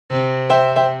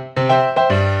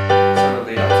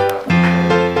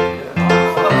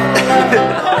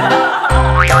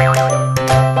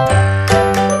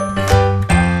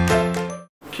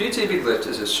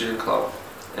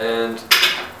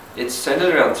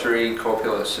centred around three core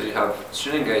pillars. So you have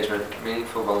student engagement,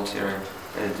 meaningful volunteering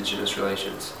and Indigenous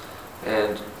relations.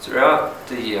 And throughout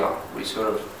the year we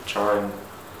sort of try and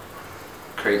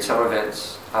create some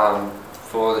events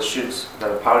for the students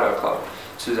that are part of our club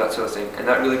to do that sort of thing. And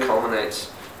that really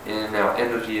culminates in our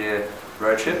end of year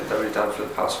road trip that we've done for the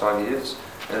past 5 years.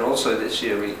 And also this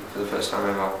year we, for the first time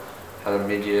ever, had a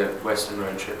mid-year western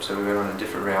road trip. So we went on a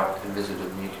different route and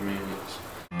visited new communities.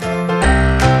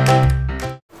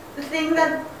 The thing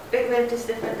that Big Lift is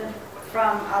different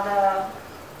from other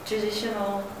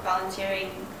traditional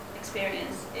volunteering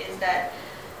experience is that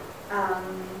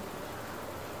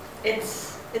it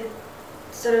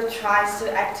sort of tries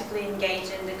to actively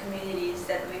engage in the communities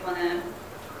that we want to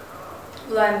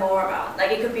learn more about.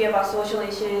 Like, it could be about social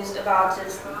issues, about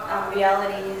just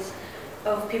realities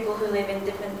of people who live in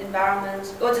different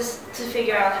environments, or just to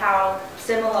figure out how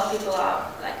similar people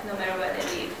are, like, no matter where they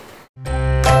live.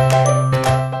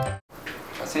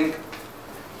 I think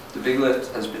the Big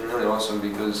Lift has been really awesome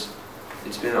because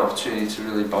it's been an opportunity to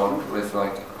really bond with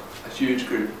like a huge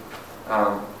group.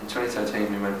 In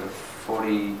 2013 we went with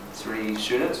 43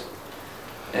 students,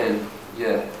 and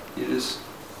yeah, you just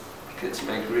get to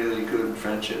make really good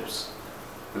friendships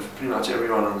with pretty much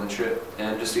everyone on the trip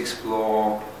and just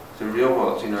explore the real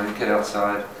world, you know, get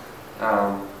outside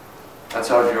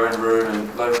of your own room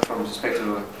and learn from the perspective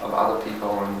of other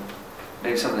people and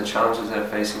maybe some of the challenges they're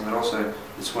facing, but also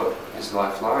it's what is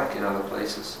life like in other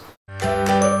places.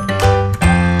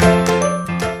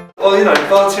 Well, you know,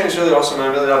 volunteering is really awesome. I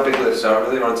really love Big Lift, so I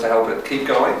really wanted to help it keep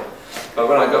going. But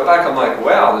when I got back, I'm like,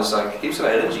 wow, there's like heaps of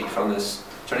energy from this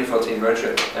 2014 road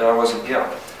trip, and I wasn't here.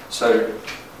 So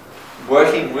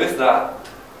working with that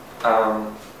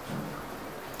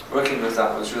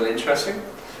was really interesting.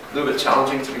 A little bit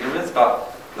challenging to begin with,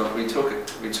 but look, we took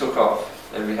off,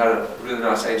 and we had a really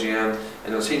nice AGM, and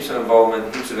there was heaps of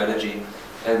involvement, heaps of energy,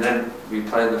 and then we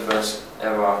planned the first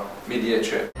ever mid-year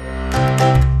trip.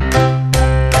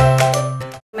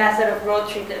 The method of road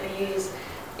trip that we use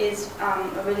is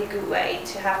a really good way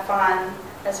to have fun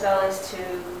as well as to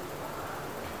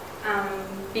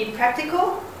be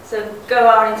practical. So go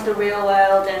out into the real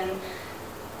world and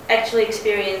actually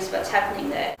experience what's happening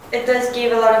there. It does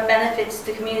give a lot of benefits to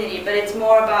the community, but it's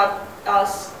more about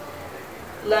us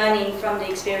learning from the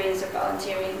experience of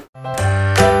volunteering.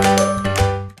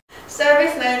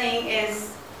 Service learning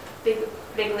is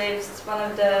Big Lift's one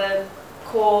of the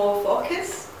core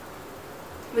focus,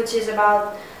 which is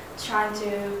about trying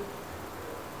to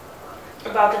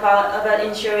about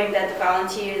ensuring that the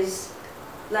volunteers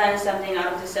learn something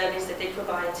out of the service that they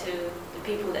provide to the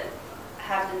people that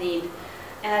have the need.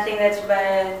 And I think that's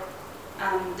where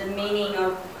the meaning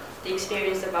of the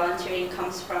experience of volunteering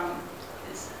comes from.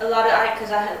 It's a lot of,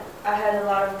 because I heard a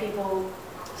lot of people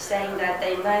saying that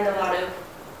they learned a lot of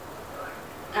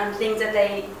things that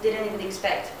they didn't even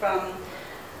expect from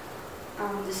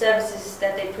the services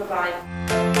that they provide.